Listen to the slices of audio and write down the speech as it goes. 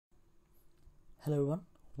Hello everyone,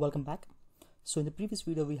 welcome back. So in the previous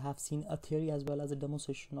video we have seen a theory as well as a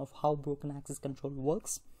demonstration of how broken access control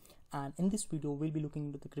works, and in this video we'll be looking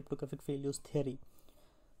into the cryptographic failures theory.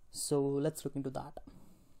 So let's look into that.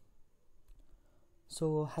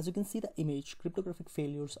 So as you can see the image, cryptographic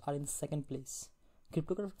failures are in the second place.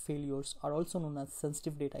 Cryptographic failures are also known as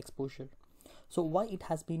sensitive data exposure. So why it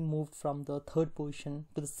has been moved from the third position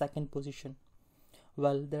to the second position?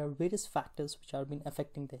 Well, there are various factors which have been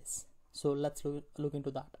affecting this. So let's look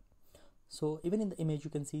into that. So even in the image you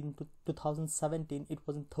can see in 2017 it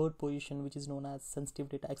was in third position, which is known as sensitive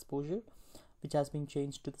data exposure, which has been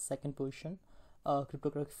changed to the second position,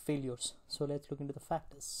 cryptographic failures. So let's look into the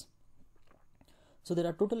factors. So there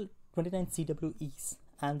are total 29 CWEs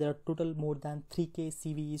and there are total more than 3k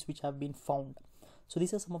CVEs which have been found. So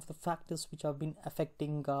these are some of the factors which have been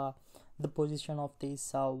affecting the position of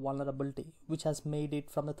this vulnerability, which has made it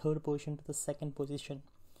from the third position to the second position.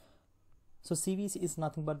 So CVs is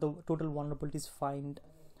nothing but the total vulnerabilities found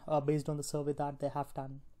based on the survey that they have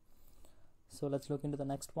done. So let's look into the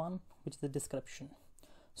next one, which is the description.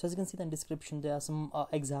 So as you can see in the description, there are some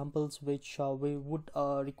examples which we would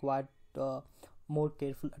require more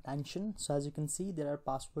careful attention. So as you can see, there are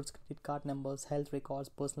passwords, credit card numbers, health records,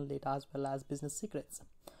 personal data, as well as business secrets.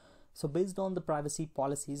 So based on the privacy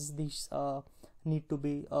policies, these need to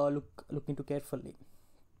be looked into carefully.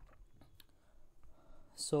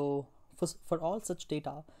 So for all such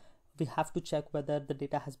data, we have to check whether the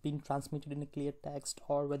data has been transmitted in a clear text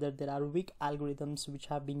or whether there are weak algorithms which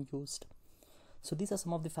have been used. So these are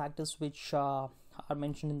some of the factors which are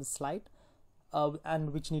mentioned in the slide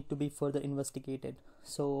and which need to be further investigated.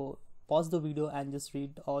 So pause the video and just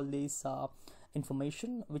read all this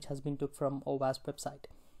information which has been took from owasp website.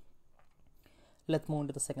 Let's move on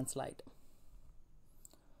to the second slide.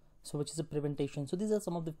 So which is a prevention. So these are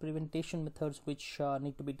some of the prevention methods which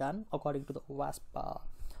need to be done according to the owasp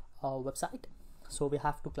website. So we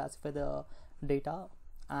have to classify the data,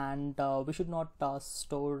 and we should not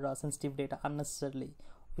store sensitive data unnecessarily.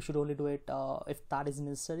 We should only do it if that is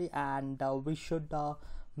necessary, and we should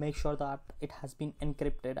make sure that it has been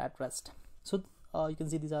encrypted at rest. So you can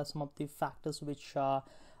see these are some of the factors which are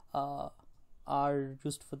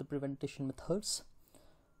used for the prevention methods.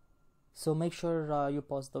 So make sure you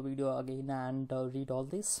pause the video again and read all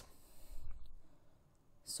this.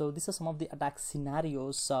 So these are some of the attack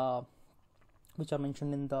scenarios which are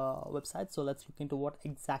mentioned in the website. So let's look into what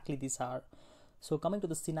exactly these are. So coming to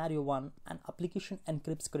the scenario 1, an application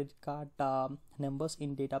encrypts credit card numbers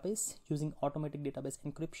in database using automatic database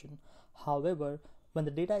encryption. However, when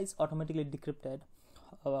the data is automatically decrypted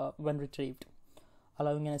when retrieved,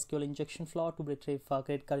 allowing an SQL injection flaw to retrieve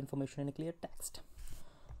credit card information in a clear text.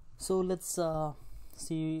 So let's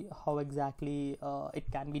see how exactly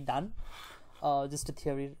it can be done. Just a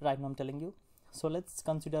theory right now I'm telling you. So let's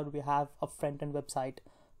consider we have a front-end website.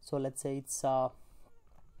 So let's say it's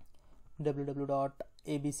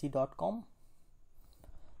www.abc.com.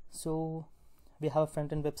 So we have a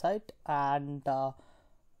front-end website, and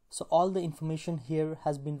so all the information here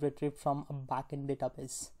has been retrieved from a back-end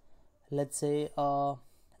database. Let's say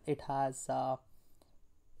it has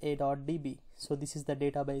a.db. So this is the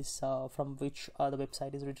database from which the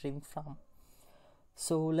website is retrieving from.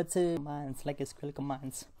 So let's say commands like SQL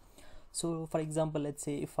commands. So for example, let's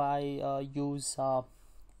say if I use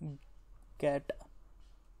get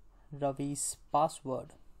Ravi's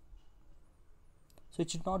password, so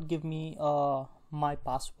it should not give me my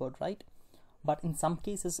password, right? But in some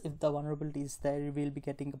cases, if the vulnerability is there, we will be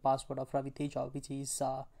getting a password of Ravi Teja, which is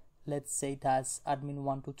let's say it has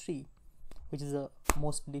admin123, which is a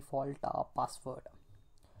most default password.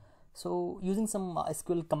 So using some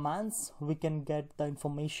SQL commands, we can get the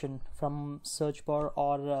information from search bar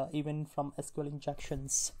or even from SQL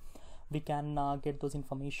injections. We can get those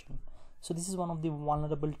information. So this is one of the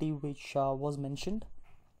vulnerability which was mentioned.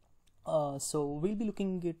 So we'll be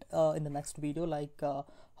looking at in the next video, like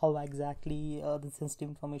how exactly the sensitive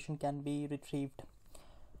information can be retrieved.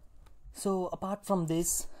 So apart from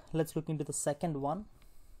this, let's look into the second one,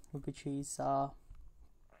 which is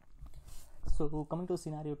so coming to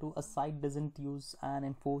scenario 2, a site doesn't use an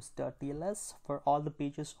enforced TLS for all the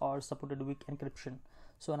pages or supported weak encryption.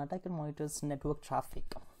 So an attacker monitors network traffic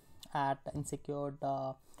at insecure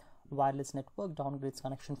wireless network, downgrades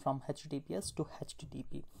connection from HTTPS to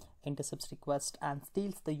HTTP, intercepts request, and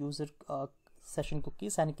steals the user session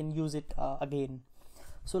cookies, and you can use it again.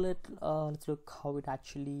 So let's look how it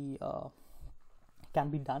actually can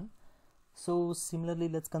be done. So similarly,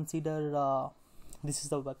 let's consider this is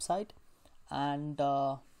the website, and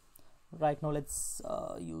right now let's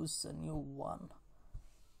use a new one.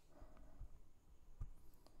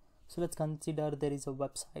 So let's consider there is a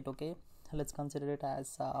website. Okay, let's consider it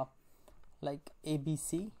as like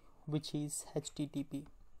ABC, which is HTTP.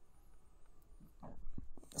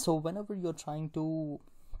 So whenever you're trying to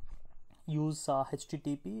use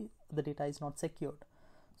HTTP, the data is not secured,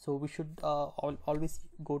 so we should always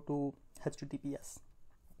go to HTTPS.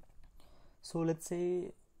 So let's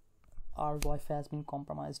say our Wi-Fi has been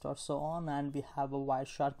compromised or so on, and we have a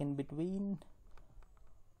Wireshark in between.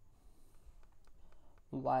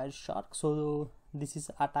 Wireshark, so this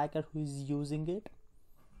is attacker who is using it.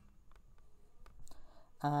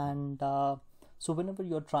 And so whenever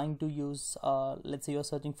you're trying to use let's say you're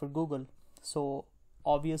searching for Google, so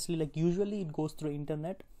obviously, like, usually it goes through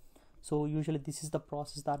internet, so usually this is the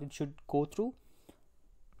process that it should go through.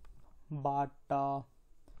 But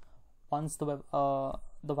once the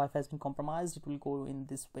Wi-Fi has been compromised, it will go in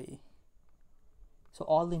this way. So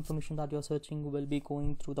all the information that you're searching will be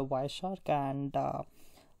going through the Wireshark, and the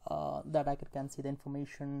attacker can see the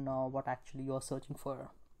information what actually you're searching for.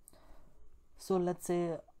 So let's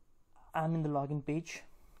say I'm in the login page.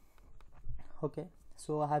 Okay,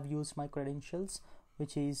 so I have used my credentials,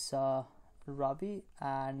 which is Ravi,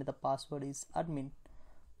 and the password is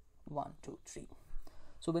admin123.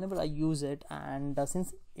 So whenever I use it, and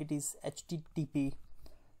since it is HTTP,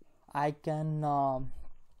 I can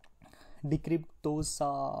decrypt those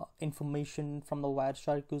information from the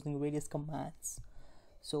Wireshark using various commands.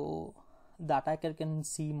 So the attacker can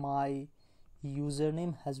see my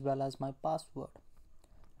username as well as my password,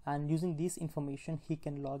 and using this information he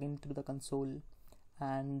can log in through the console,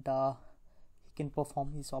 and he can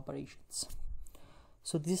perform his operations.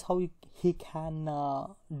 So this is how he can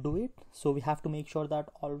do it. So we have to make sure that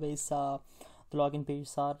always the login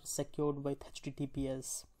pages are secured with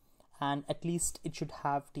HTTPS, and at least it should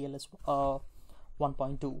have TLS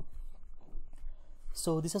 1.2.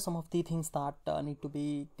 So these are some of the things that need to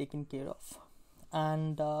be taken care of.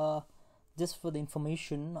 And just for the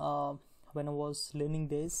information, when I was learning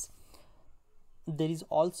this, there is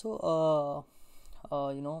also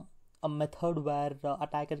a method where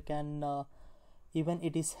attacker can even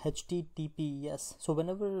it is HTTPS. So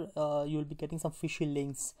whenever you will be getting some fishy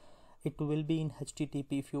links, it will be in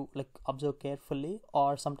HTTP if you like observe carefully,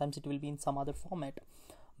 or sometimes it will be in some other format.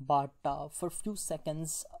 But for a few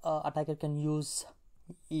seconds, attacker can use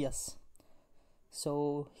ES.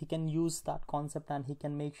 So he can use that concept, and he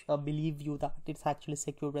can make believe you that it's actually a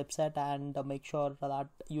secure website, and make sure that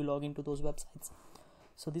you log into those websites.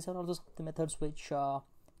 So these are also some of the methods which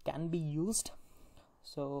can be used.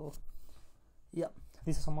 So yeah,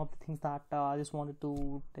 these are some of the things that I just wanted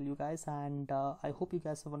to tell you guys, and I hope you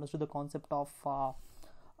guys have understood the concept of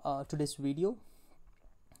today's video.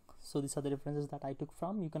 So these are the references that I took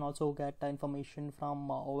from. You can also get information from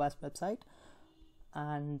owasp website.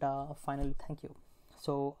 And finally, thank you.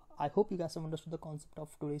 So I hope you guys have understood the concept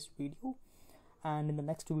of today's video, and in the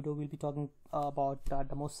next video we'll be talking about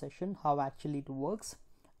demo session, how actually it works,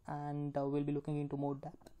 and we'll be looking into more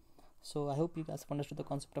depth. So I hope you guys have understood the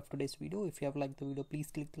concept of today's video. If you have liked the video, please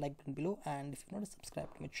click the like button below, and if you're not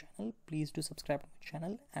subscribed to my channel, please do subscribe to my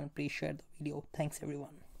channel, and please share the video. Thanks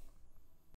everyone.